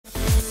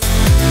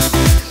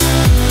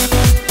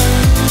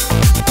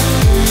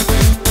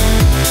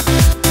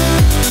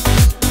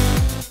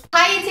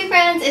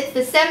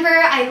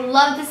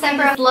love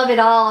December. I love it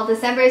all.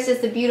 December is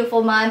just a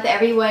beautiful month.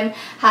 Everyone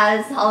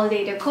has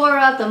holiday decor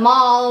up, the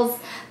malls,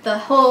 the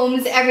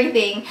homes,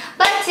 everything.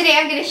 But today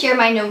I'm going to share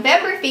my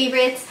November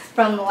favorites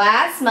from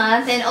last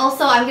month, and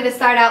also I'm going to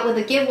start out with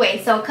a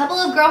giveaway. So a couple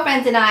of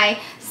girlfriends and I,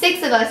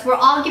 6 of us, we're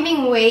all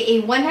giving away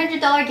a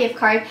 $100 gift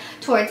card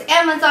towards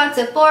Amazon,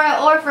 Sephora,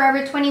 or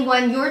Forever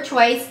 21, your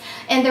choice.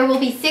 And there will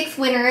be 6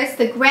 winners.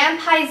 The grand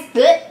prize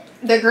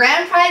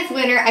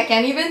winner, I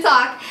can't even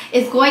talk,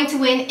 is going to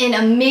win an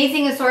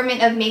amazing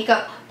assortment of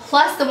makeup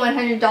plus the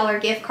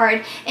 $100 gift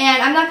card.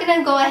 And I'm not going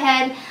to go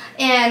ahead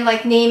and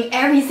like name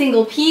every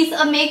single piece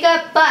of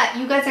makeup, but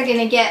you guys are going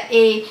to get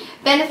a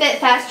Benefit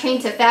Fast Train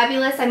to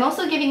Fabulous. I'm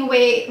also giving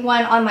away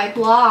one on my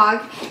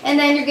blog, and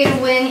then you're going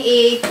to win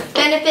a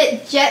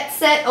Benefit Jet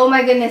Set. Oh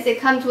my goodness, it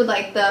comes with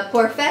like the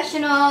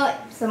Professional,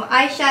 some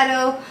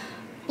eyeshadow,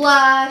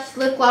 blush,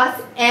 lip gloss,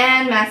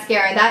 and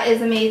mascara. That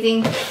is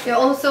amazing. You're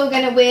also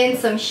going to win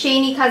some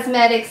Shany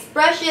Cosmetics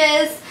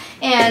brushes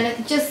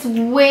and just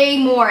way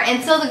more.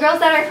 And so the girls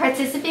that are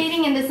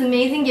participating in this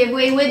amazing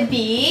giveaway would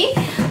be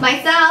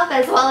myself,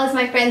 as well as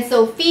my friend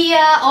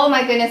Sophia. Oh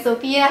my goodness,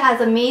 Sophia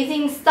has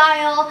amazing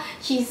style.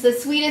 She's the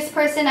sweetest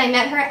person. I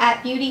met her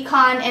at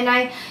BeautyCon,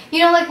 and you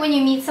know, like when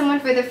you meet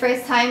someone for the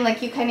first time,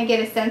 like you kind of get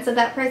a sense of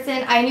that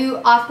person. I knew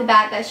off the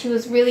bat that she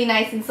was really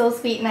nice and so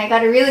sweet, and I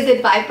got a really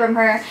good vibe from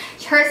her.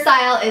 Her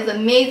style is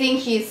amazing.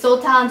 She is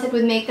so talented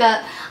with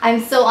makeup.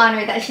 I'm so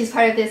honored that she's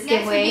part of this giveaway.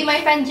 Next would be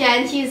my friend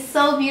Jen. She is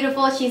so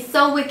beautiful. She's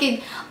so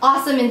wicked,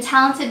 awesome, and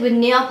talented with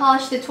nail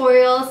polish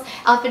tutorials,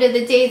 outfit of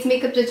the days,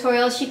 makeup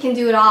tutorials. She can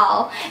do it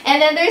all.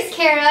 And then there's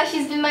Kara.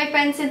 She's been my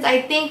friend since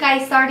I think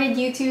I started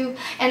YouTube,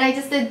 and I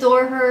just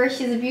adore her.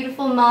 She's a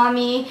beautiful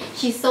mommy.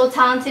 She's so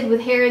talented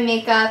with hair and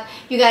makeup.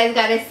 You guys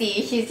gotta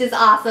see. She's just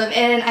awesome.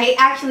 And I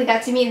actually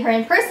got to meet her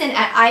in person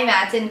at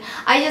IMAT,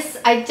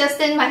 and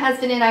Justin, my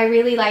husband, and I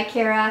really like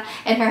Kara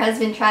and her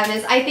husband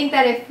Travis. I think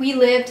that if we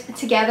lived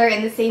together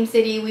in the same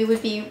city, we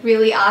would be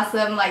really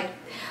awesome, like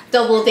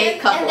double date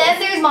couple. And then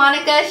there's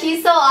Monica.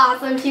 She's so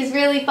awesome. She's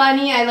really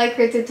funny. I like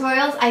her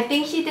tutorials. I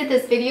think she did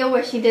this video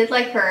where she did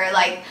like her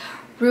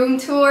room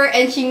tour,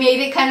 and she made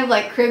it kind of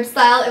like crib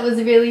style. It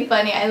was really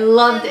funny. I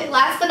loved it.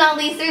 Last but not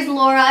least, there's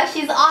Laura.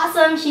 She's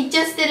awesome. She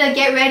just did a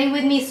get ready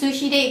with me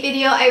sushi date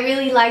video. I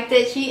really liked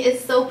it. She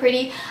is so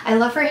pretty. I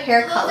love her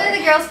hair color. Those are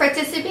the girls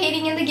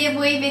participating in the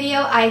giveaway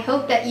video. I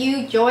hope that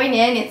you join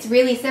in. It's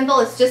really simple.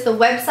 It's just a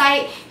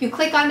website. You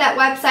click on that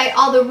website.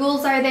 All the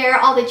rules are there.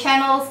 All the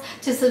channels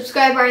to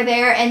subscribe are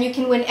there, and you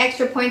can win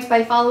extra points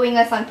by following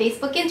us on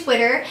Facebook and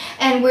Twitter.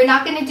 And we're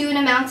not going to do an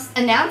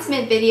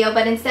announcement video,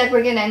 but instead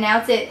we're going to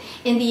announce it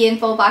in the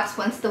info box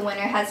once the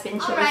winner has been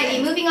chosen.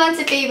 Alrighty, moving on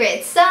to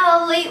favorites.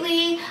 So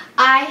lately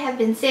I have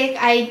been sick.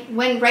 I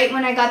went right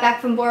when I got back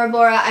from Bora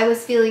Bora. I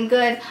was feeling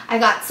good. I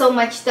got so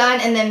much done,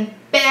 and then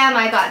bam,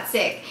 I got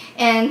sick.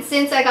 And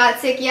since I got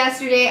sick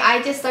yesterday,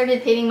 I just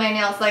started painting my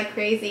nails like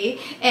crazy,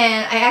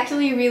 and I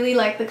actually really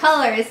like the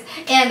colors.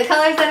 And the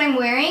colors that I'm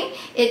wearing,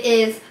 it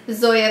is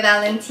Zoya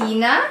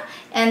Valentina,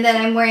 and then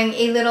I'm wearing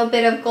a little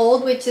bit of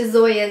gold, which is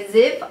Zoya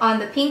Ziv on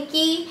the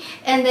pinky.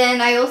 And then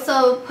I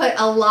also put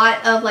a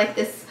lot of like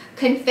this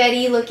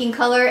confetti looking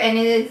color, and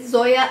it is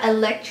Zoya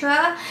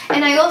Electra.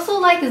 And I also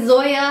like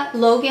Zoya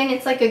Logan.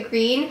 It's like a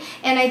green,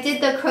 and I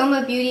did the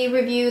Chroma Beauty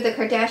review, the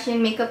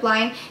Kardashian makeup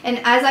line, and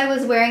as I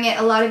was wearing it,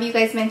 a lot of you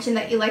guys mentioned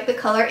that you like the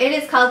color. It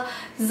is called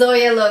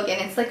Zoya Logan.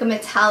 It's like a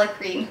metallic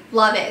green.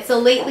 Love it. So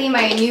lately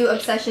my new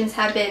obsessions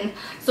have been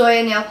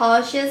Zoya nail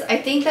polishes. I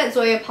think that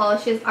Zoya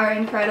polishes are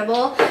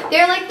incredible.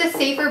 They're like the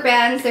safer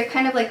brands. They're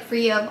kind of like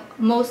free of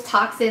most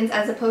toxins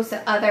as opposed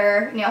to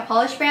other nail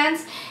polish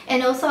brands.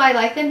 And also I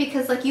like them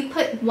because like you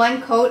put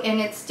one coat and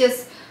it's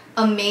just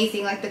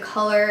amazing. Like the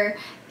color,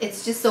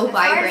 it's just so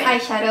vibrant.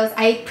 As far as eyeshadows,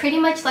 I pretty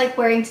much like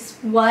wearing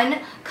just one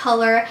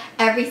color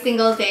every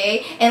single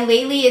day. And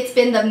lately it's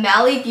been the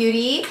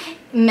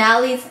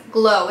Mali's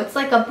Glow. It's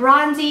like a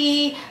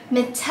bronzy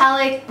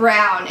metallic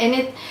brown,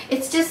 and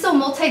it's just so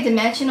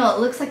multi-dimensional. It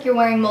looks like you're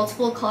wearing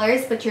multiple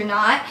colors, but you're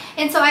not.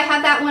 And so I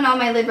have that one on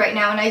my lid right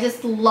now, and I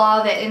just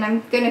love it, and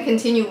I'm gonna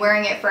continue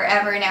wearing it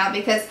forever now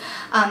because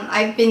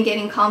I've been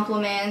getting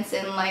compliments,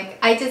 and like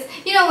I just,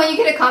 you know, when you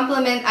get a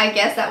compliment, I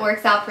guess that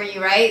works out for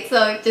you, right?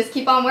 So just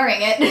keep on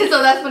wearing it.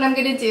 So that's what I'm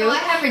gonna do. So I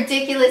have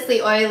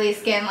ridiculously oily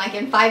skin. Like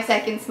in 5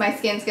 seconds my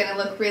skin's gonna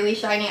look really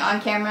shiny on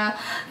camera,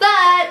 but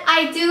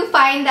I do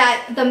find that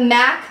the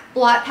MAC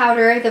blot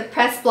powder, the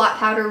pressed blot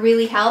powder,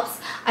 really helps.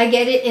 I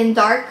get it in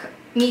dark,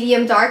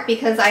 medium dark,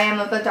 because I am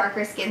of a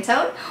darker skin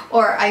tone,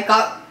 or I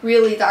got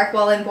really dark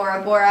while in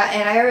Bora Bora,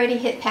 and I already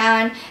hit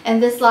pan,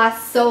 and this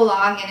lasts so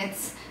long, and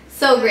it's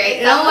so great.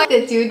 And I'm like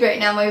a dude right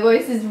now. My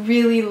voice is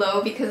really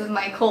low because of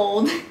my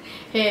cold.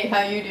 Hey,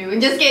 how you doing?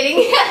 Just kidding.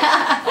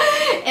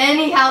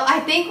 Anyhow,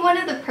 I think one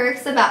of the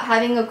perks about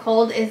having a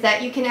cold is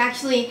that you can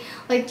actually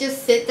like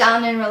just sit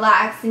down and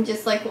relax and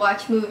just like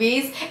watch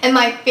movies. And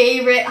my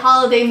favorite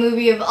holiday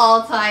movie of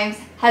all times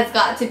has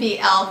got to be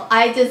Elf.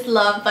 I just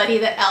love Buddy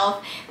the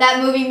Elf.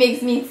 That movie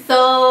makes me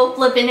so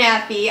flippin'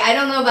 happy. I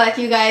don't know about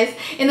you guys.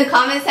 In the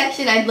comment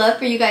section, I'd love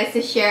for you guys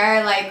to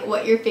share like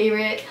what your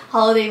favorite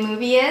holiday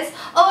movie is.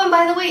 Oh, and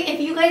by the way, if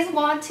you guys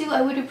want to,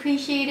 I would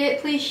appreciate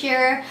it. Please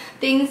share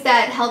things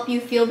that help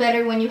you feel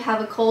better when you have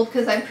a cold,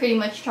 because I'm pretty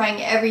much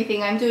trying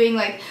everything. I'm doing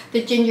like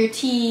the ginger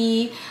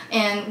tea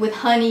and with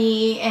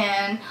honey,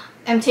 and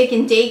I'm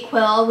taking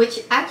Dayquil,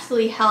 which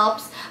actually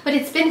helps. But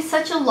it's been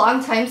such a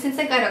long time since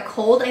I got a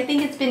cold. I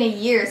think it's been a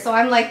year, so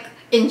I'm like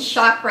in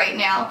shock right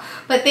now.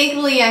 But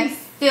thankfully, I'm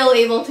still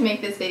able to make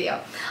this video.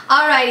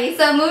 Alrighty,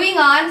 so moving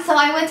on. So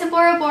I went to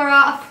Bora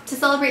Bora to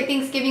celebrate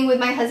Thanksgiving with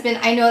my husband.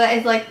 I know that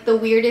is like the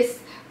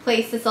weirdest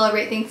place to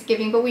celebrate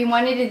Thanksgiving, but we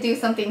wanted to do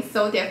something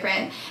so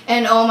different.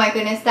 And oh my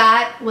goodness,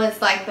 that was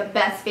like the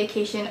best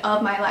vacation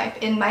of my life.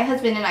 And my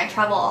husband and I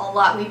travel a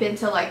lot. We've been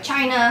to like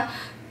China,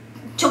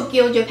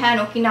 Tokyo, Japan,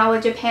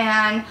 Okinawa,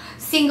 Japan,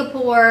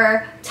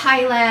 Singapore,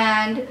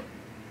 Thailand,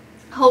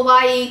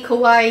 Hawaii,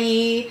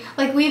 Kauai.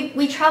 Like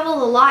we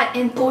travel a lot,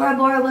 and Bora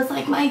Bora was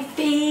like my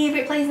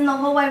favorite place in the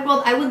whole wide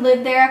world. I would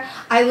live there.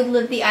 I would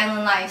live the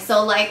island life.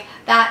 So like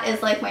that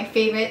is like my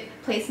favorite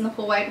place in the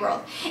whole wide world.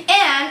 And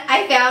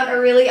I found a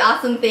really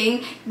awesome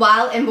thing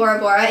while in Bora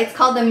Bora. It's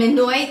called the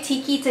Minoi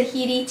Tiki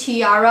Tahiti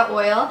Tiara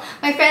Oil.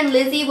 My friend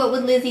Lizzie, What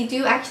Would Lizzie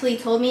Do, actually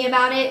told me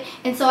about it,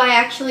 and so I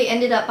actually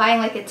ended up buying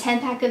like a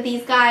 10-pack of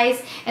these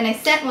guys, and I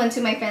sent one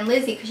to my friend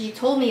Lizzie because she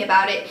told me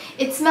about it.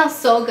 It smells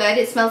so good.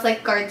 It smells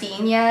like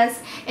gardenias,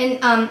 and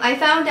I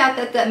found out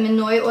that the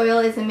Minoi oil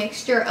is a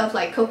mixture of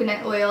like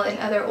coconut oil and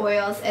other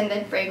oils, and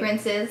then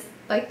fragrances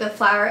like the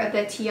flower of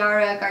the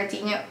tiara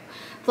gardenia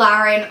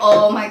flower, and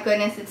oh my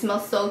goodness, it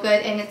smells so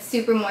good, and it's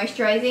super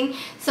moisturizing.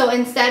 So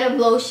instead of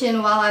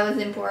lotion while I was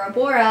in Bora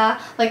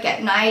Bora, like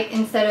at night,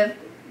 instead of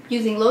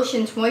using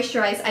lotion to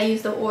moisturize, I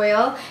use the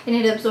oil, and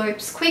it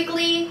absorbs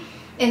quickly,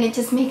 and it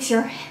just makes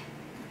your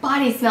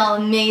body smell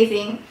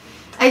amazing.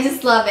 I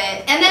just love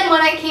it. And then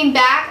when I came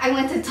back, I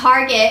went to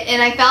Target,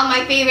 and I found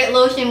my favorite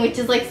lotion, which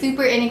is like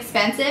super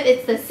inexpensive.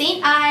 It's the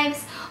St.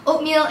 Ives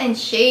oatmeal and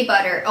shea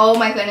butter. Oh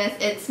my goodness,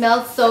 it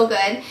smells so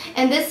good.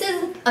 And this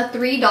is a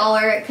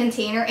 $3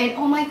 container, and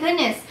oh my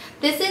goodness,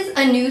 this is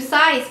a new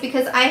size,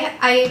 because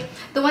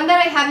the one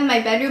that I have in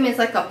my bedroom is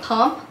like a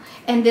pump,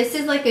 and this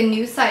is like a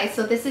new size,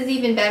 so this is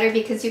even better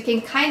because you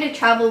can kind of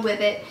travel with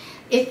it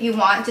if you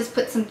want. Just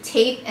put some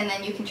tape and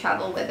then you can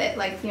travel with it,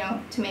 like, you know,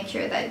 to make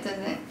sure that it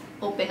doesn't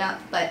open up.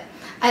 But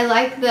I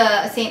like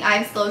the St.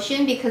 Ives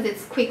lotion because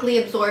it's quickly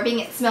absorbing.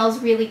 It smells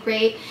really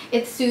great.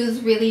 It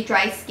soothes really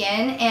dry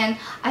skin, and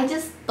I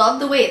just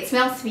love the way it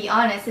smells, to be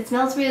honest. It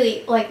smells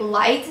really like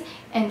light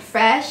and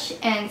fresh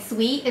and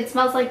sweet. It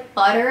smells like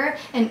butter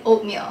and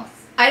oatmeal.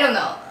 I don't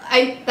know.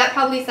 That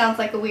probably sounds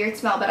like a weird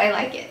smell, but I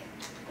like it.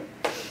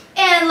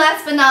 And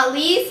last but not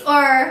least,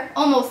 or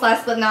almost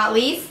last but not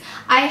least,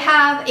 I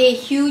have a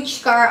huge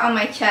scar on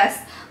my chest,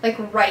 like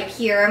right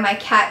here. My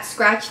cat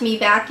scratched me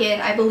back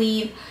in, I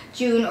believe,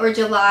 June or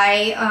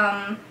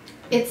July.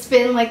 It's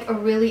been like a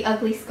really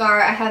ugly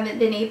scar. I haven't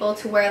been able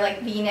to wear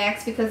like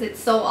v-necks because it's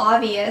so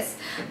obvious.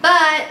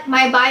 But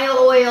my bio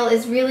oil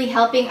is really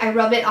helping. I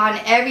rub it on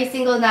every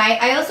single night.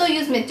 I also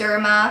use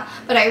Mederma,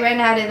 but I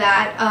ran out of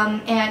that.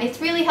 And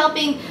it's really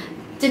helping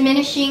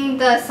diminishing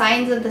the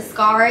signs of the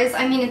scars.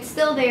 I mean, it's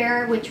still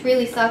there, which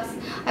really sucks.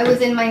 I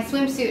was in my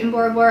swimsuit in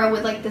Bora Bora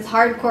with like this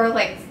hardcore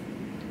like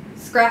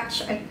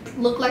scratch. I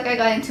looked like I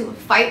got into a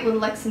fight with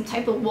like some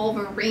type of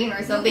Wolverine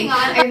or something.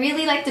 I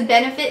really like the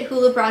Benefit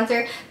Hula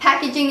bronzer.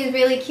 Packaging is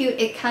really cute.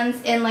 It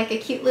comes in like a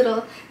cute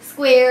little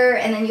square,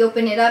 and then you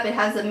open it up, it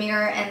has a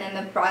mirror and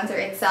then the bronzer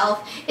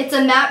itself. It's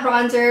a matte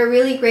bronzer,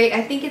 really great.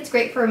 I think it's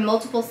great for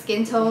multiple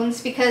skin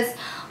tones, because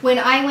when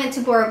I went to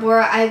Bora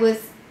Bora, I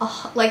was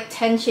like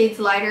 10 shades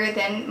lighter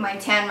than my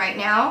tan right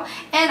now,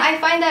 and I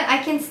find that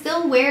I can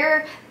still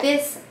wear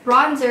this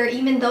bronzer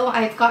even though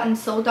I've gotten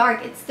so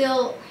dark. It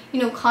still,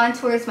 you know,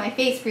 contours my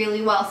face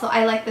really well. So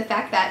I like the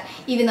fact that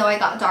even though I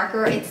got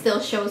darker, it still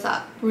shows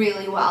up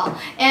really well.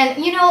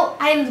 And you know,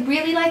 I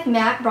really like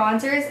matte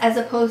bronzers as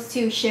opposed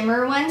to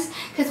shimmer ones,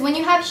 because when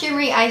you have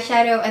shimmery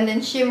eyeshadow and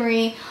then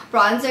shimmery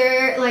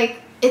bronzer, like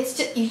it's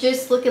just, you're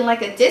just looking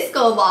like a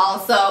disco ball.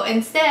 So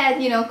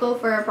instead, you know, go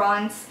for a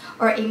bronze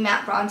or a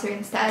matte bronzer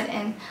instead.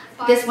 And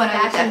this one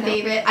I would definitely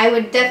favorite. I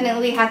would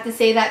definitely have to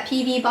say that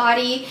PB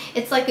Body.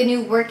 It's like a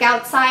new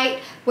workout site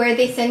where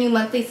they send you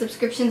monthly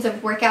subscriptions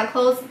of workout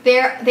clothes.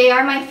 They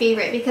are my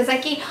favorite, because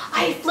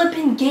I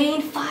flippin'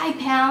 gained 5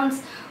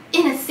 pounds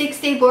in a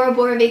 6-day Bora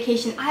Bora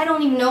vacation. I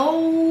don't even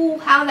know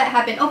how that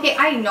happened. Okay,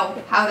 I know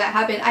how that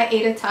happened. I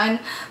ate a ton.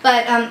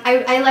 But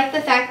I like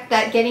the fact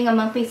that getting a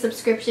monthly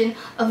subscription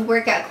of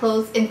workout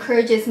clothes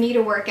encourages me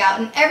to work out.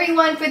 And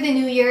everyone for the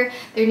new year,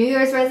 their New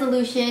Year's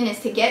resolution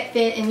is to get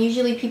fit. And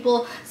usually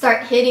people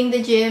start hitting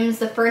the gyms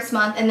the first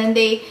month and then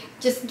they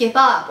just give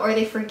up or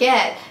they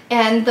forget.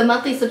 And the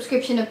monthly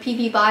subscription of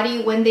PB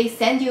Body, when they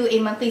send you a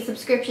monthly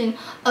subscription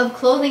of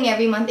clothing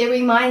every month, it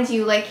reminds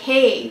you like,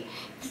 hey,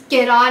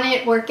 get on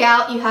it, work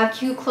out, you have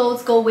cute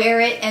clothes, go wear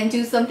it and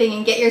do something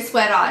and get your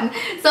sweat on.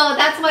 So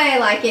that's why I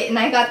like it. And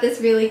I got this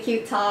really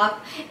cute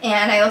top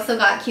and I also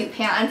got cute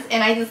pants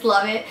and I just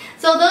love it.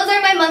 So those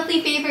are my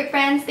monthly favorite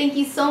friends. Thank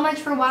you so much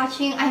for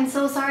watching. I'm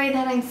so sorry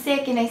that I'm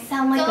sick and I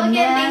sound like a mess.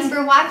 Thanks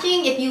for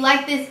watching. If you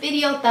like this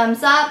video,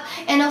 thumbs up.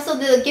 And also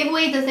the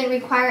giveaway doesn't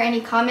require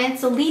any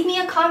comments, so leave me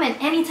a comment,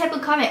 any type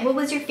of comment. What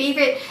was your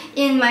favorite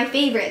in my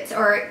favorites?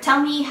 Or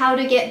tell me how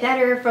to get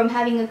better from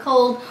having a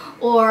cold,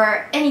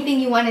 or anything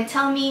you want to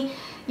tell me,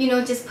 you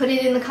know, just put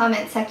it in the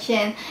comment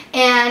section.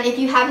 And if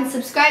you haven't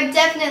subscribed,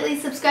 definitely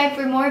subscribe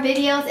for more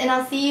videos, and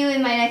I'll see you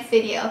in my next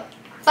video.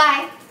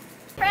 Bye!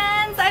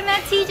 Friends, I'm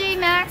at TJ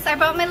Maxx. I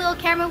brought my little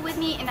camera with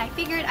me and I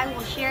figured I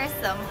will share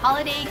some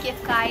holiday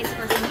gift guides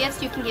for some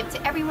gifts you can give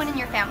to everyone in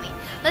your family.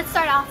 Let's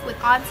start off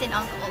with aunts and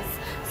uncles.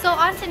 So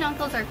aunts and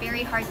uncles are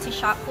very hard to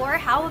shop for.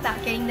 How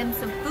about getting them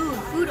some food?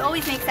 Food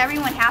always makes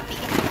everyone happy.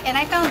 And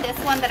I found this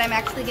one that I'm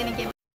actually going to give